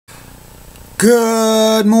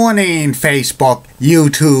Good morning, Facebook,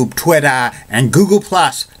 YouTube, Twitter, and Google+.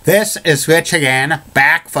 This is Rich again,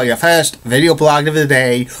 back for your first video blog of the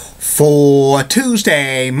day for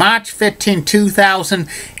Tuesday, March 15,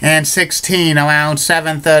 2016, around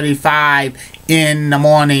 7:35 in the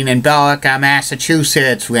morning in Billerica,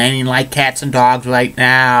 Massachusetts. Raining like cats and dogs right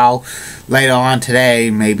now. Later on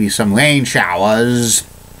today, maybe some rain showers.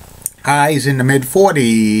 Highs in the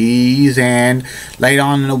mid-40s, and later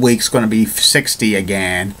on in the week it's going to be 60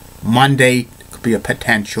 again. Monday could be a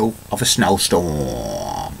potential of a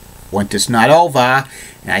snowstorm. Winter's not over,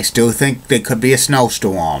 and I still think there could be a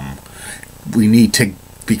snowstorm. We need to,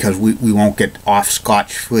 because we won't get off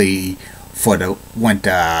scotch-free for the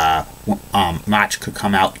winter. March could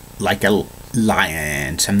come out like a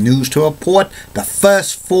lion. Some news to report. The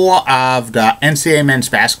first four of the NCAA men's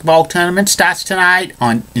basketball tournament starts tonight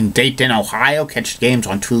in Dayton, Ohio. Catch the games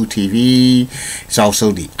on True TV. It's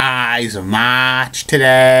also the Eyes of March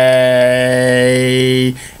today.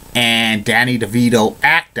 And Danny DeVito,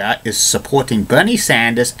 actor, is supporting Bernie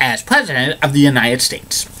Sanders as President of the United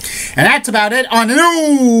States. And that's about it on the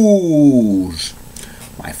news.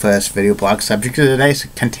 My first video blog subject of the day is a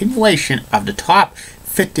continuation of the top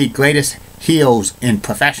 50 greatest heels in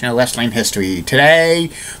professional wrestling history. Today,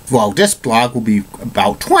 well, this blog will be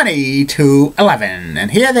about 20 to 11. And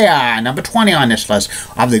here they are, number 20 on this list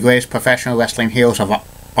of the greatest professional wrestling heels of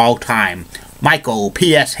all time. Michael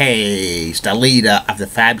P.S. Hayes, the leader of the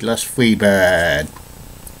Fabulous Freebirds.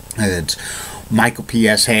 Michael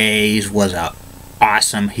P.S. Hayes was a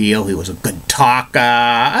awesome heel. He was a good talker,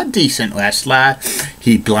 a decent wrestler.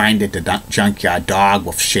 He blinded the Junkyard Dog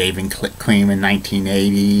with shaving cream in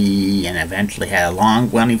 1980 and eventually had a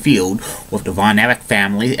long-running feud with the Von Erich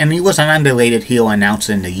family, and he was an underrated heel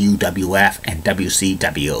announcer in the UWF and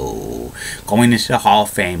WCW. Going into the Hall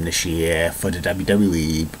of Fame this year for the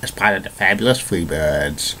WWE as part of the Fabulous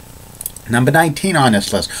Freebirds. Number 19 on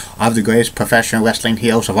this list of the greatest professional wrestling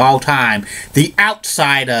heels of all time, The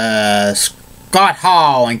Outsiders. Scott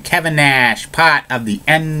Hall and Kevin Nash, part of the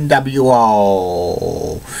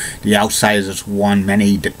NWO. The Outsiders won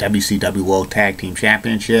many WCW World Tag Team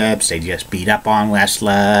Championships. They just beat up on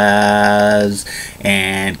wrestlers.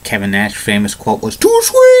 And Kevin Nash's famous quote was, "Too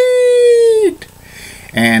sweet!"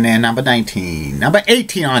 And then number 19. Number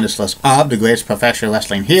 18 on this list of the greatest professional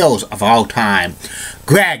wrestling heels of all time,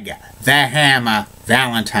 Greg the Hammer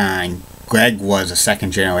Valentine. Greg was a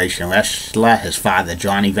second-generation wrestler. His father,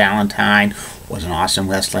 Johnny Valentine, was an awesome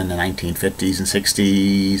wrestler in the 1950s and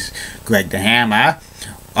 60s. Greg the Hammer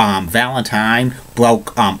Valentine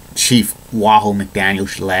broke Chief Wahoo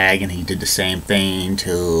McDaniel's leg, and he did the same thing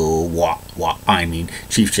to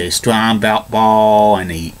Chief Jay Strongbow,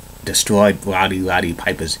 and he destroyed Roddy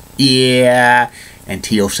Piper's ear and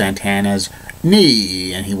Tito Santana's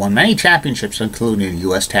knee, and he won many championships, including the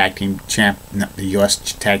U.S. Tag Team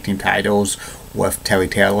titles with Terry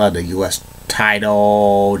Taylor, the U.S.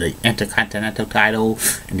 title, the Intercontinental title,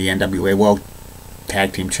 and the NWA World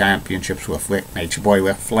Tag Team Championships with Nature Boy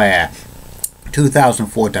Ric Flair.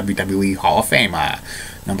 2004 WWE Hall of Famer.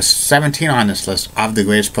 Number 17 on this list of the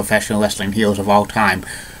greatest professional wrestling heels of all time,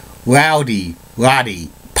 Roddy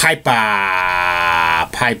Piper.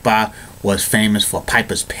 Piper was famous for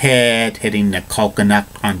Piper's Pit, hitting the coconut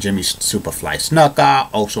on Jimmy Superfly Snuka.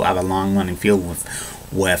 Also have a long-running feud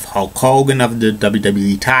with Hulk Hogan of the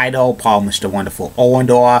WWE title. Paul Mr. Wonderful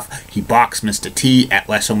Orndorff. He boxed Mr. T at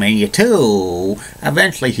WrestleMania 2.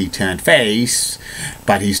 Eventually he turned face,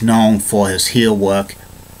 but he's known for his heel work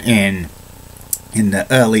in the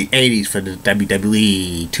early 80s for the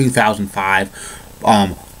WWE. 2005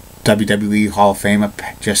 WWE Hall of Famer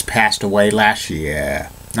just passed away last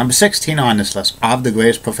year. Number 16 on this list of the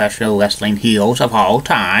greatest professional wrestling heels of all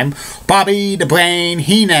time, Bobby the Brain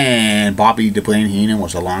Heenan. Bobby the Brain Heenan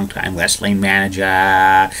was a long-time wrestling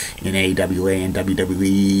manager in AWA and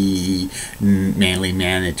WWE, mainly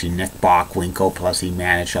managing Nick Bockwinkel, plus he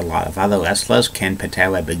managed a lot of other wrestlers, Ken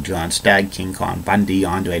Patera, Big John Studd, King Kong Bundy,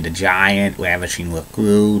 Andre the Giant, Ravishing Rick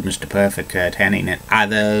Rude, Mr. Perfect, Kurt Hennig, and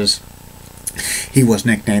others. He was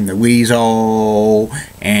nicknamed the Weasel,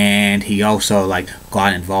 and he also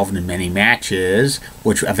got involved in many matches,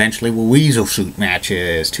 which eventually were Weasel Suit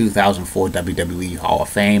matches. 2004 WWE Hall of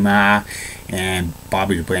Famer, and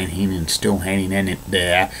Bobby the Brain Heenan still hanging in it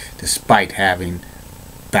there, despite having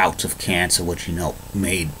bouts of cancer, which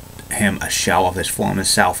made him a shell of his former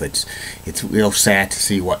self. It's real sad to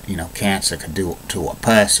see what cancer could do to a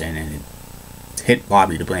person, and it hit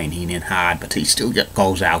Bobby the Brain Heenan hard, but he still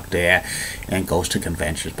goes out there and goes to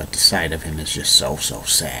conventions, but the sight of him is just so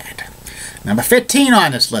sad. Number 15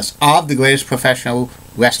 on this list of the greatest professional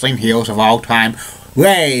wrestling heels of all time,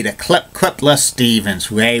 Ray, the Crippler Stevens.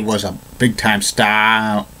 Ray was a big-time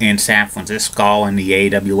star in San Francisco in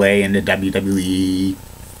the AWA and the WWE.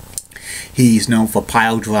 He's known for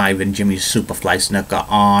pile driving Jimmy Superfly Snuka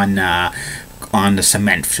on the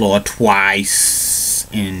cement floor twice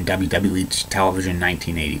in WWE television in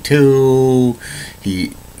 1982.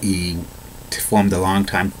 He formed a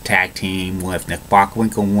long-time tag team with Nick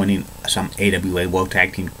Bockwinkel, winning some AWA World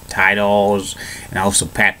Tag Team titles, and also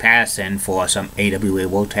Pat Patterson for some AWA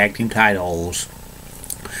World Tag Team titles.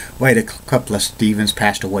 Ray the Crippler Stevens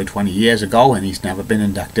passed away 20 years ago, and he's never been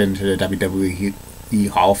inducted into the WWE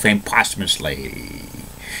Hall of Fame posthumously.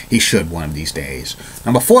 He should one of these days.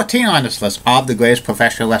 Number 14 on this list of the greatest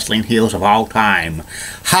professional wrestling heels of all time.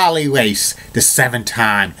 Harley Race, the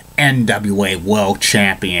 7-time NWA World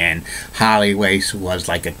Champion. Harley Race was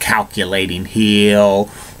like a calculating heel,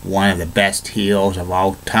 one of the best heels of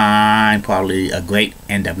all time, probably a great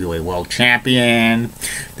NWA World Champion.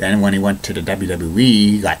 Then when he went to the WWE,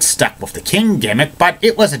 he got stuck with the King gimmick, but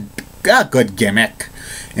it was a good gimmick,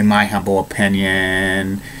 in my humble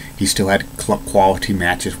opinion. He still had quality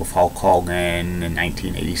matches with Hulk Hogan in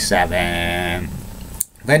 1987.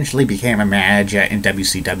 Eventually became a manager in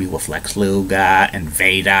WCW with Lex Luger and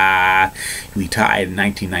Vader. He retired in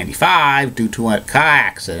 1995 due to a car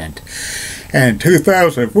accident. And in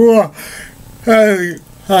 2004,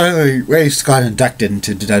 Harley Race got inducted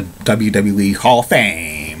into the WWE Hall of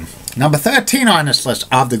Fame. Number 13 on this list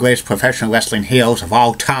of the greatest professional wrestling heels of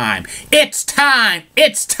all time. It's time!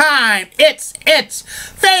 It's time! It's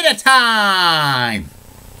Vader time!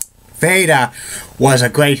 Vader was a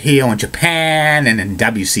great heel in Japan and in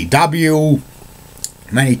WCW.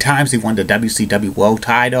 Many times he won the WCW World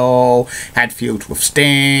title, had feuds with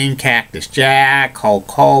Sting, Cactus Jack, Hulk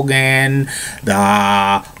Hogan,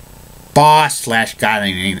 the Boss /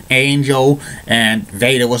 Guardian Angel, and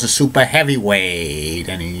Vader was a super heavyweight,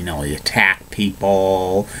 and he attacked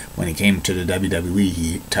people. When he came to the WWE,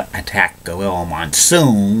 he attacked Gorilla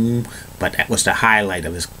Monsoon, but that was the highlight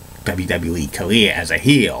of his WWE career as a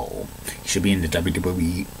heel. He should be in the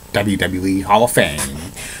WWE Hall of Fame.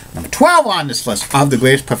 Number 12 on this list of the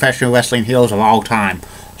greatest professional wrestling heels of all time.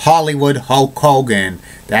 Hollywood Hulk Hogan.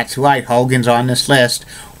 That's right, Hogan's on this list.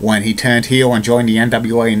 When he turned heel and joined the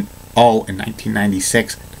NWA in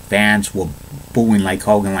 1996, fans were booing like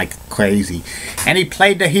Hogan like crazy. And he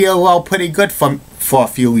played the heel role pretty good for a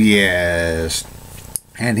few years.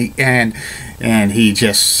 And he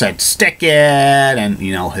just said stick it, and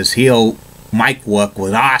his heel mic work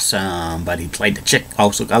was awesome, but he played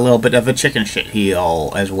also a little bit of a chicken shit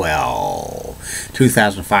heel as well.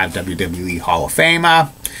 2005 WWE Hall of Famer.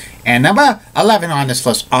 And number 11 on this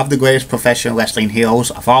list of the greatest professional wrestling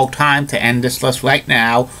heels of all time, to end this list right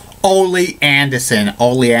now, Ole Anderson.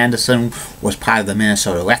 Ole Anderson was part of the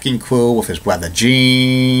Minnesota Wrecking Crew with his brother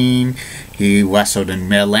Gene. He wrestled in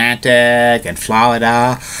Mid-Atlantic and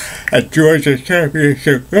Florida at Georgia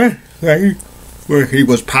Championship Wrestling, where he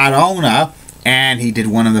was part owner, and he did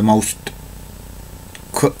one of the most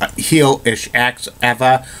heel-ish acts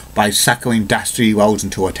ever by suckering Dusty Rhodes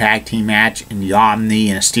into a tag team match in the Omni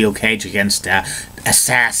in a steel cage against the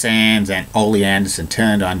Assassins, and Ole Anderson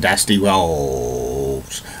turned on Dusty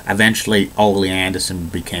Rhodes. Eventually, Ole Anderson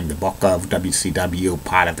became the Booker of WCW,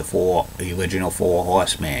 part of the original Four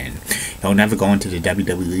Horsemen. He'll never go into the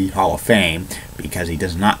WWE Hall of Fame because he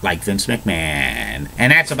does not like Vince McMahon.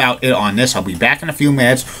 And that's about it on this. I'll be back in a few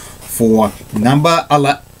minutes for number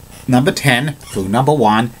 10 through number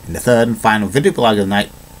 1, and the third and final video blog of the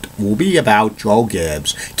night will be about Joe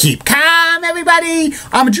Gibbs. Keep calm, everybody!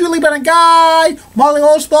 I'm a Julie Bennett guy. Molly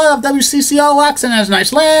Osborne of WCCO rocks and has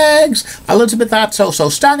nice legs. Elizabeth That's so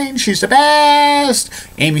stunning. She's the best.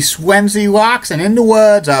 Amy Swenzy rocks, and in the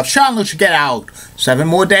words of Sean Lucia, get out. 7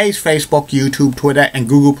 more days. Facebook, YouTube, Twitter, and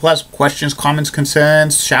Google+. Questions, comments,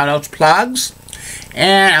 concerns, shoutouts, plugs.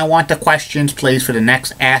 And I want the questions, please, for the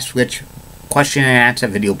next Ask Rich question and answer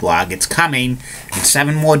video blog. It's coming in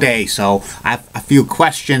 7 more days, so I have a few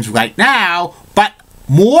questions right now, but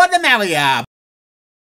more the merrier.